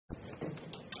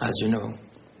As you know,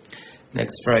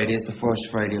 next Friday is the first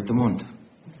Friday of the month.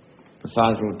 The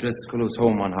Father O'Driscoll, who's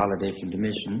home on holiday from the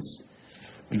missions,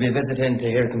 will be visiting to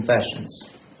hear confessions.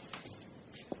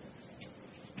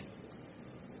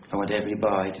 I want every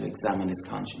boy to examine his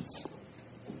conscience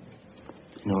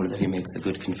in order that he makes a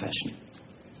good confession.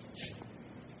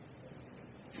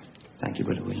 Thank you,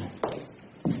 Brother William.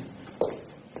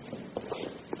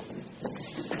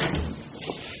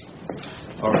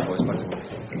 All right, boys, back to work.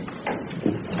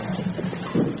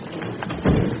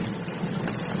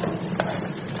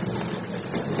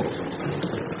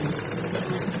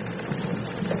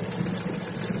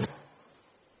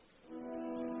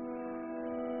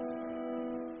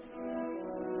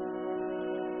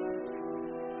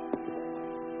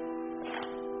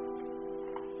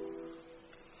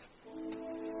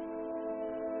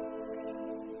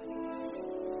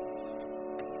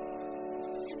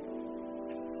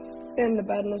 Then the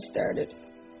badness started.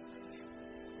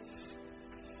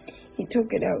 He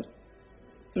took it out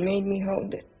and made me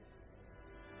hold it.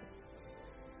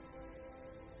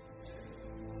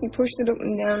 He pushed it up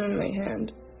and down in my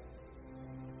hand.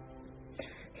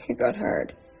 It got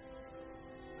hard.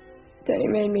 Then he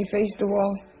made me face the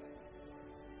wall.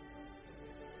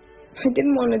 I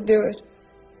didn't want to do it.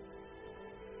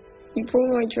 He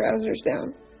pulled my trousers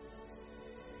down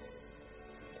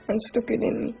and stuck it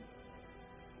in me.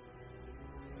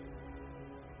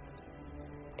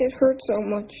 It hurt so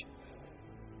much.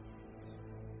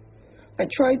 I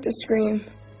tried to scream,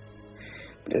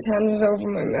 but his hand was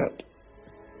over my mouth.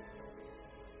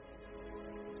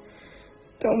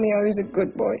 He told me I was a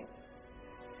good boy,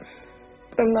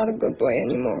 but I'm not a good boy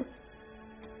anymore.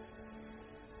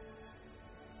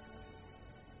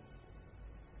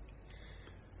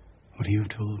 What you've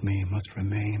told me must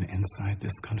remain inside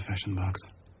this confession box.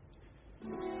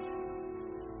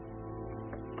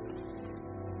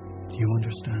 Do you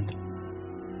understand?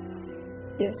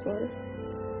 Yes, Father.